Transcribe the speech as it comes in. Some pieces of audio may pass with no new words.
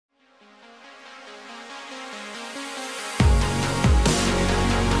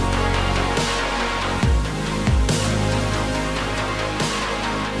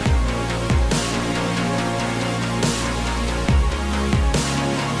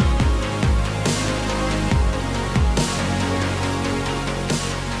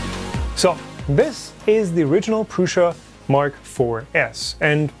So this is the original Prusa Mark 4S,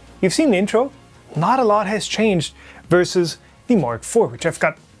 and you've seen the intro. Not a lot has changed versus the Mark IV, which I've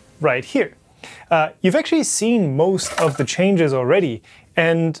got right here. You've actually seen most of the changes already,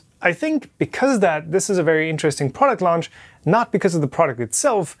 and I think because of that, this is a very interesting product launch, not because of the product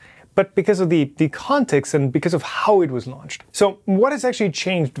itself, but because of the context and because of how it was launched. So what has actually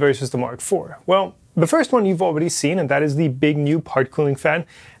changed versus the Mark IV? Well, the first one you've already seen, and that is the big new part cooling fan.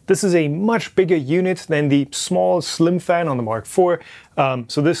 This is a much bigger unit than the small, slim fan on the Mark IV,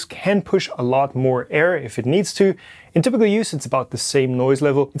 so this can push a lot more air if it needs to. In typical use, it's about the same noise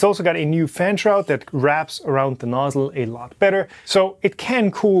level. It's also got a new fan shroud that wraps around the nozzle a lot better, so it can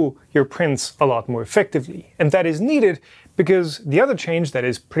cool your prints a lot more effectively. And that is needed because the other change that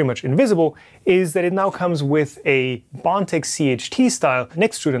is pretty much invisible is that it now comes with a Bondtech CHT style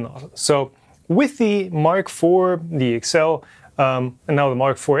next to the nozzle. So with the Mark IV, the XL, and now the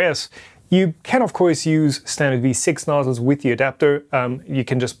Mark 4S, you can of course use standard V6 nozzles with the adapter. You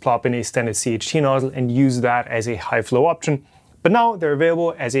can just plop in a standard CHT nozzle and use that as a high flow option. But now they're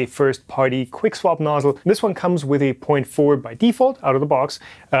available as a first party quick swap nozzle. This one comes with a 0.4 by default out of the box.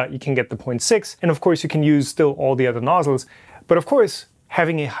 You can get the 0.6, and of course you can use still all the other nozzles. But of course,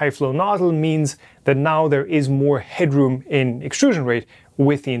 having a high flow nozzle means that now there is more headroom in extrusion rate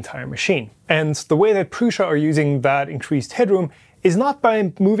with the entire machine. And the way that Prusa are using that increased headroom is not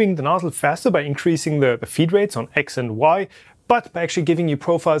by moving the nozzle faster by increasing the feed rates on X and Y, but by actually giving you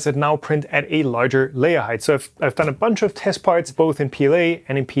profiles that now print at a larger layer height. So I've done a bunch of test parts, both in PLA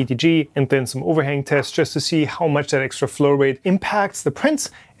and in PETG, and then some overhang tests just to see how much that extra flow rate impacts the prints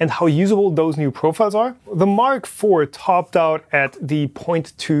and how usable those new profiles are. The Mark IV topped out at the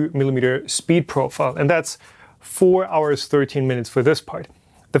 0.2mm speed profile, and that's 4 hours 13 minutes for this part.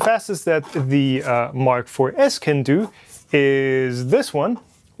 The fastest that the Mark 4S can do is this one,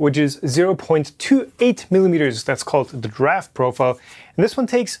 which is 0.28mm. That's called the draft profile. And this one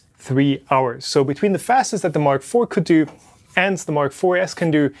takes 3 hours. So between the fastest that the Mark IV could do and the Mark 4S can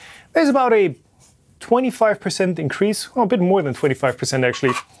do, there's about a 25% increase, well, a bit more than 25%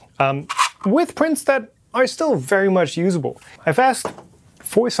 actually, with prints that are still very much usable. I've asked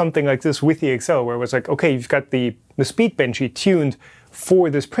for something like this with the XL, where it was like, okay, you've got the speed benchy tuned for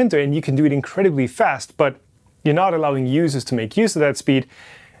this printer and you can do it incredibly fast, but you're not allowing users to make use of that speed.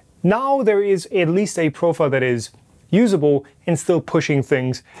 Now there is at least a profile that is usable and still pushing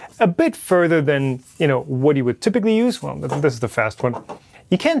things a bit further than, what you would typically use. Well, this is the fast one.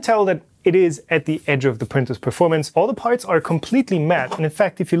 You can tell that it is at the edge of the printer's performance. All the parts are completely matte, and in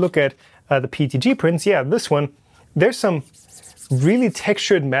fact, if you look at the PETG prints, yeah, this one, there's some really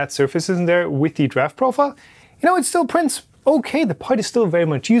textured matte surfaces in there with the draft profile. It still prints okay, the part is still very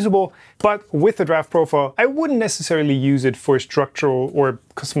much usable, but with the draft profile, I wouldn't necessarily use it for structural or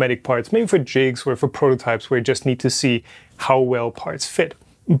cosmetic parts, maybe for jigs or for prototypes where you just need to see how well parts fit.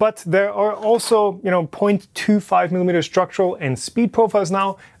 But there are also, 0.25mm structural and speed profiles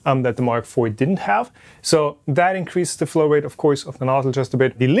now that the Mark IV didn't have. So that increases the flow rate, of course, of the nozzle just a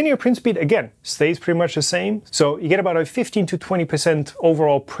bit. The linear print speed, again, stays pretty much the same. So you get about a 15 to 20%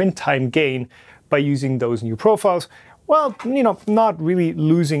 overall print time gain by using those new profiles. Well, not really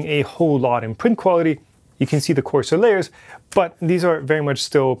losing a whole lot in print quality. You can see the coarser layers, but these are very much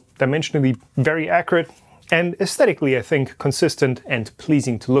still dimensionally very accurate and aesthetically, I think, consistent and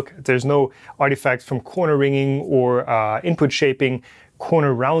pleasing to look at. There's no artifacts from corner ringing or input shaping,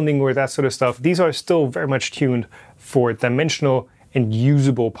 corner rounding or that sort of stuff. These are still very much tuned for dimensional and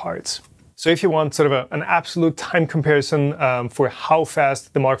usable parts. So if you want sort of an absolute time comparison for how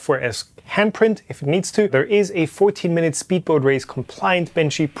fast the Mark 4S can print, if it needs to, there is a 14-minute speedboat race compliant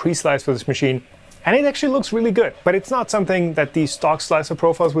benchy pre-slice for this machine, and it actually looks really good. But it's not something that the stock slicer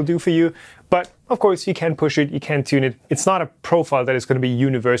profiles will do for you. But of course, you can push it, you can tune it. It's not a profile that is going to be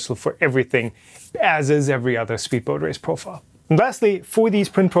universal for everything, as is every other speedboat race profile. And lastly, for these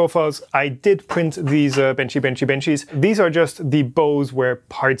print profiles, I did print these benchies. These are just the bows where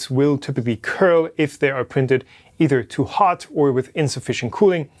parts will typically curl if they are printed either too hot or with insufficient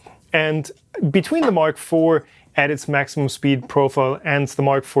cooling. And between the Mark IV at its maximum speed profile and the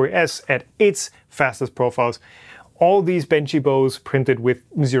Mark 4S at its fastest profiles, all these benchy bows printed with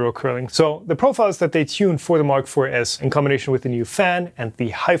zero curling. So the profiles that they tuned for the Mark 4S in combination with the new fan and the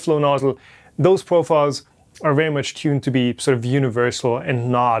high flow nozzle, those profiles are very much tuned to be sort of universal and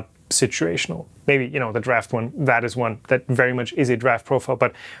not situational. Maybe, the draft one, that is one that very much is a draft profile,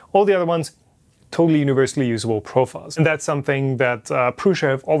 but all the other ones, totally universally usable profiles. And that's something that Prusa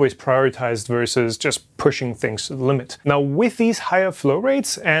have always prioritized versus just pushing things to the limit. Now, with these higher flow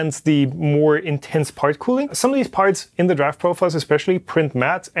rates and the more intense part cooling, some of these parts in the draft profiles especially print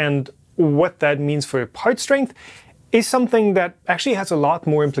matte, and what that means for part strength is something that actually has a lot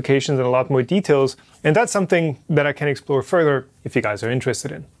more implications and a lot more details, and that's something that I can explore further if you guys are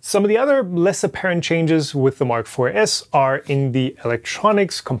interested in. Some of the other less apparent changes with the Mark 4S are in the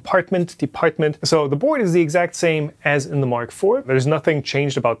electronics compartment department. So the board is the exact same as in the Mark 4. There's nothing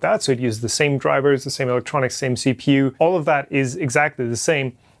changed about that, so it uses the same drivers, the same electronics, same CPU. All of that is exactly the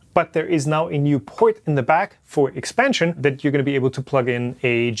same. But there is now a new port in the back for expansion that you're going to be able to plug in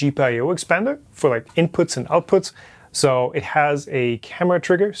a GPIO expander for like inputs and outputs. So it has a camera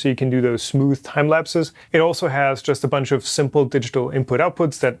trigger, so you can do those smooth time lapses. It also has just a bunch of simple digital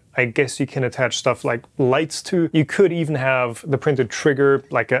input-outputs that I guess you can attach stuff like lights to. You could even have the printer trigger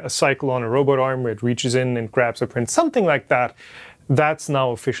like a cycle on a robot arm where it reaches in and grabs a print, something like that. That's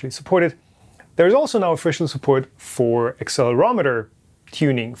now officially supported. There's also now official support for accelerometer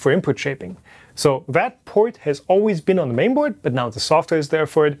tuning for input shaping. So that port has always been on the main board, but now the software is there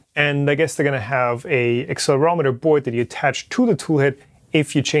for it. And I guess they're going to have a accelerometer board that you attach to the toolhead.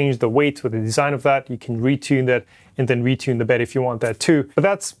 If you change the weight or the design of that, you can retune that and then retune the bed if you want that too. But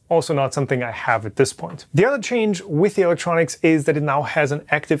that's also not something I have at this point. The other change with the electronics is that it now has an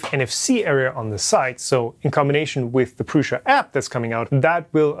active NFC area on the side. So in combination with the Prusa app that's coming out, that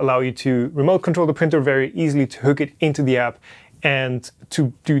will allow you to remote control the printer very easily, to hook it into the app and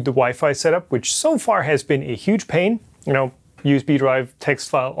to do the Wi-Fi setup, which so far has been a huge pain. You know, USB drive,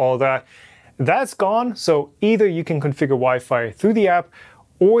 text file, all that. That's gone, so either you can configure Wi-Fi through the app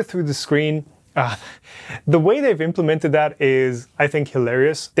or through the screen. The way they've implemented that is, I think,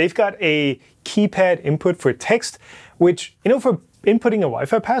 hilarious. They've got a keypad input for text, which, you know, for inputting a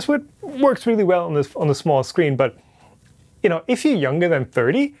Wi-Fi password, works really well on the small screen. But, you know, if you're younger than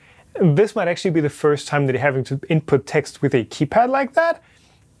 30, this might actually be the first time that you're having to input text with a keypad like that.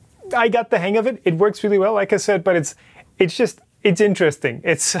 I got the hang of it. It works really well, like I said, but it's interesting.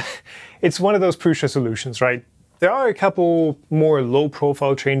 It's one of those Prusa solutions, right? There are a couple more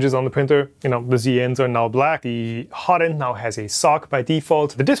low-profile changes on the printer. You know, the Z ends are now black. The hot end now has a sock by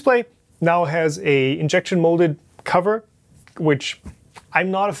default. The display now has a injection molded cover, which I'm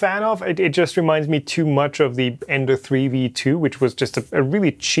not a fan of. It just reminds me too much of the Ender 3 V2, which was just a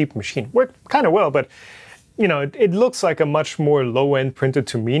really cheap machine. Worked kind of well, but you know, it looks like a much more low-end printer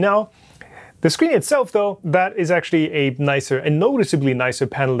to me now. The screen itself, though, that is actually a nicer and noticeably nicer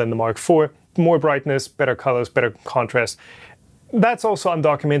panel than the Mark IV. More brightness, better colors, better contrast. That's also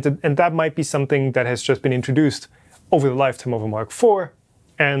undocumented, and that might be something that has just been introduced over the lifetime of a Mark IV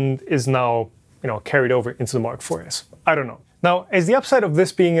and is now, you know, carried over into the Mark 4S. I don't know. Now, as the upside of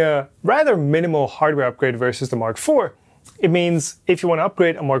this being a rather minimal hardware upgrade versus the Mark IV, it means if you want to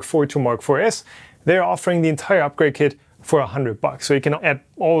upgrade a Mark IV to a Mark 4S, they're offering the entire upgrade kit for $100. So you can add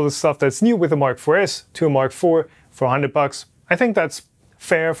all the stuff that's new with a Mark 4S to a Mark IV for $100. I think that's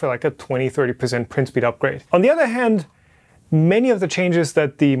fair for like a 20-30% print speed upgrade. On the other hand, many of the changes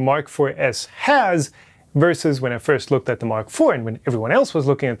that the Mark 4S has versus when I first looked at the Mark IV and when everyone else was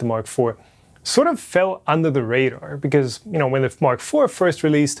looking at the Mark IV sort of fell under the radar because, you know, when the Mark IV first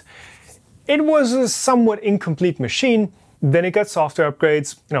released, it was a somewhat incomplete machine. Then it got software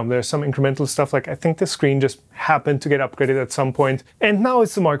upgrades. You know, there's some incremental stuff like I think the screen just happened to get upgraded at some point. And now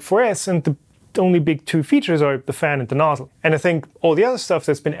it's the Mark 4S and the only big two features are the fan and the nozzle. And I think all the other stuff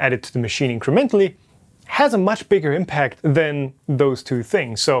that's been added to the machine incrementally has a much bigger impact than those two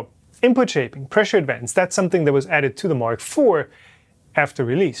things. So input shaping, pressure advance, that's something that was added to the Mark IV after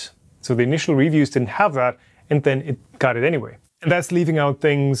release. So the initial reviews didn't have that, and then it got it anyway. And that's leaving out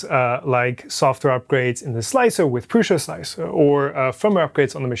things like software upgrades in the slicer with Prusa Slicer, or firmware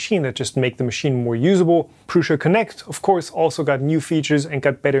upgrades on the machine that just make the machine more usable. Prusa Connect, of course, also got new features and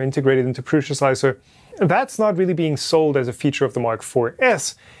got better integrated into Prusa Slicer. That's not really being sold as a feature of the Mark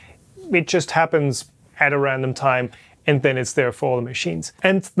 4S. It just happens at a random time, and then it's there for all the machines.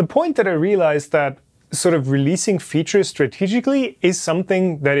 And the point that I realized that sort of releasing features strategically is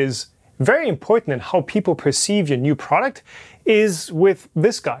something that is very important in how people perceive your new product is with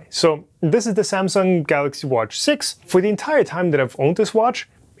this guy. So this is the Samsung Galaxy Watch 6. For the entire time that I've owned this watch,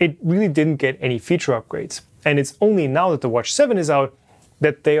 it really didn't get any feature upgrades. And it's only now that the Watch 7 is out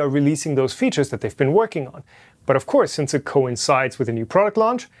that they are releasing those features that they've been working on. But of course, since it coincides with a new product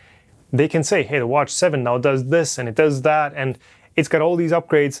launch, they can say, hey, the Watch 7 now does this and it does that, and it's got all these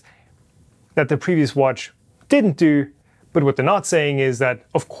upgrades that the previous watch didn't do. But what they're not saying is that,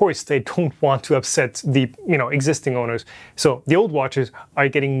 of course, they don't want to upset the existing owners. So the old watches are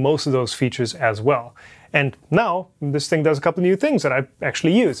getting most of those features as well. And now this thing does a couple of new things that I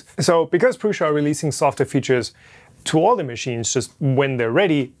actually use. So because Prusa are releasing software features to all the machines just when they're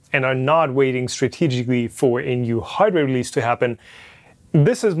ready and are not waiting strategically for a new hardware release to happen,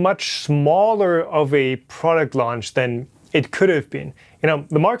 this is much smaller of a product launch than it could have been. You know,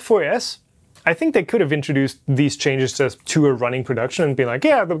 the Mark 4S, I think they could have introduced these changes just to a running production and been like,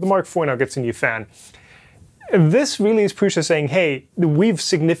 yeah, the Mark 4 now gets a new fan. This really is Prusa saying, hey, we've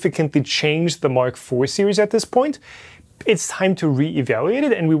significantly changed the Mark 4 series at this point. It's time to re-evaluate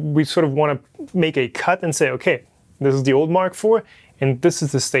it, and we sort of want to make a cut and say, okay, this is the old Mark 4, and this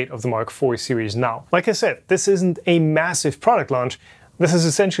is the state of the Mark 4 series now. Like I said, this isn't a massive product launch. This is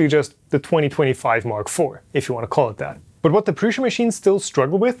essentially just the 2025 Mark 4, if you want to call it that. But what the Prusa machines still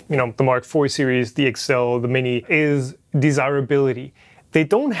struggle with, you know, the Mark 4 series, the XL, the Mini, is desirability. They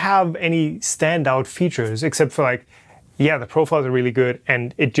don't have any standout features except for like, yeah, the profiles are really good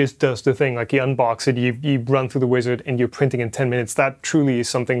and it just does the thing. Like you unbox it, you run through the wizard and you're printing in 10 minutes. That truly is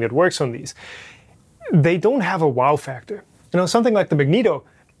something that works on these. They don't have a wow factor. You know, something like the Magneto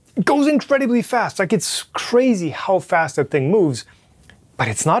goes incredibly fast. Like it's crazy how fast that thing moves, but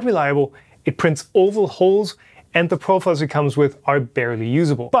it's not reliable. It prints oval holes and the profiles it comes with are barely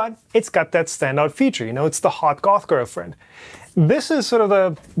usable. But it's got that standout feature, you know, it's the hot goth girlfriend. This is sort of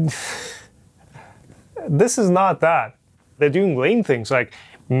the... this is not that. They're doing lame things like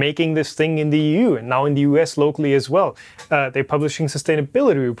making this thing in the EU and now in the US locally as well. They're publishing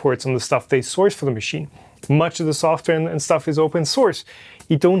sustainability reports on the stuff they source for the machine. Much of the software and stuff is open source.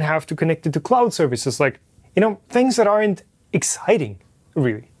 You don't have to connect it to cloud services, like, you know, things that aren't exciting,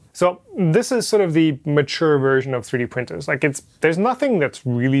 really. So this is sort of the mature version of 3D printers. Like there's nothing that's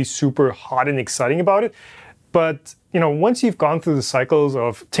really super hot and exciting about it. But, you know, once you've gone through the cycles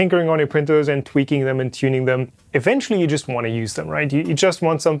of tinkering on your printers and tweaking them and tuning them, eventually you just want to use them, right? You just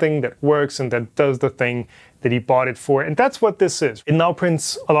want something that works and that does the thing that you bought it for. And that's what this is. It now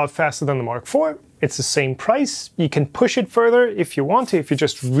prints a lot faster than the Mark IV. It's the same price. You can push it further if you want to, if you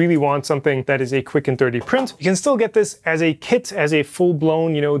just really want something that is a quick and dirty print. You can still get this as a kit, as a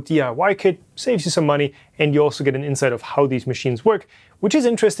full-blown, you know, DIY kit. Saves you some money, and you also get an insight of how these machines work, which is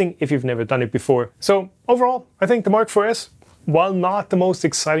interesting if you've never done it before. So overall, I think the Mark 4S, while not the most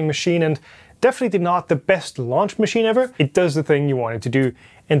exciting machine and definitely not the best launch machine ever, it does the thing you want it to do,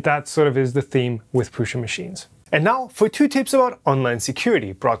 and that sort of is the theme with Prusa machines. And now for 2 tips about online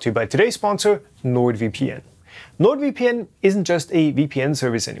security, brought to you by today's sponsor, NordVPN. NordVPN isn't just a VPN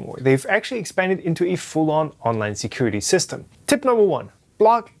service anymore. They've actually expanded into a full-on online security system. Tip number 1,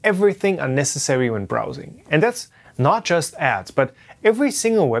 block everything unnecessary when browsing. And that's not just ads, but every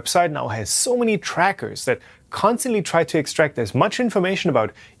single website now has so many trackers that constantly try to extract as much information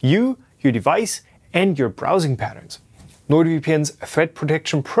about you, your device, and your browsing patterns. NordVPN's Threat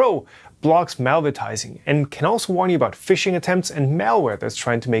Protection Pro blocks malvertising and can also warn you about phishing attempts and malware that's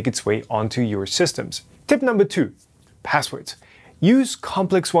trying to make its way onto your systems. Tip number 2, passwords. Use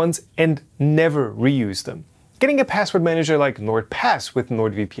complex ones and never reuse them. Getting a password manager like NordPass with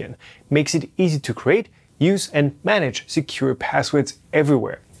NordVPN makes it easy to create, use, and manage secure passwords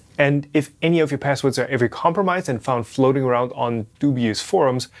everywhere. And if any of your passwords are ever compromised and found floating around on dubious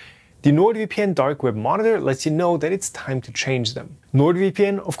forums, the NordVPN Dark Web Monitor lets you know that it's time to change them.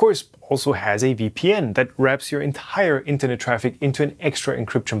 NordVPN, of course, also has a VPN that wraps your entire internet traffic into an extra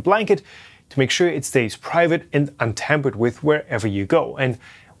encryption blanket to make sure it stays private and untampered with wherever you go. And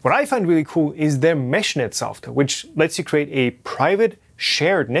what I find really cool is their MeshNet software, which lets you create a private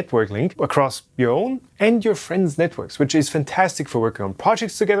shared network link across your own and your friends' networks, which is fantastic for working on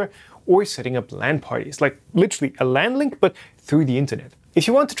projects together or setting up LAN parties, like literally a LAN link, but through the internet. If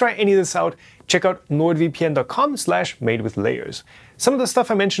you want to try any of this out, check out nordvpn.com/madewithlayers. Some of the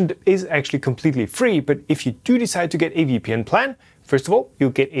stuff I mentioned is actually completely free, but if you do decide to get a VPN plan, first of all,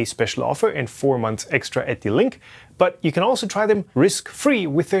 you'll get a special offer and 4 months extra at the link, but you can also try them risk-free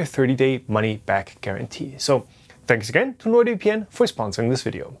with their 30-day money-back guarantee. So thanks again to NordVPN for sponsoring this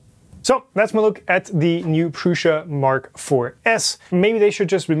video. So that's my look at the new Prusa Mark 4S. Maybe they should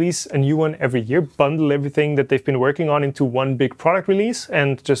just release a new one every year, bundle everything that they've been working on into one big product release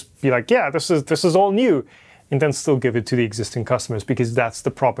and just be like, yeah, this is all new, and then still give it to the existing customers because that's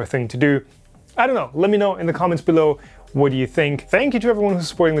the proper thing to do. I don't know, let me know in the comments below, what do you think? Thank you to everyone who's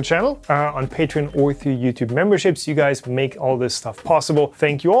supporting the channel on Patreon or through YouTube memberships. You guys make all this stuff possible.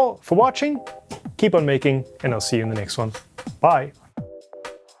 Thank you all for watching, keep on making, and I'll see you in the next one. Bye.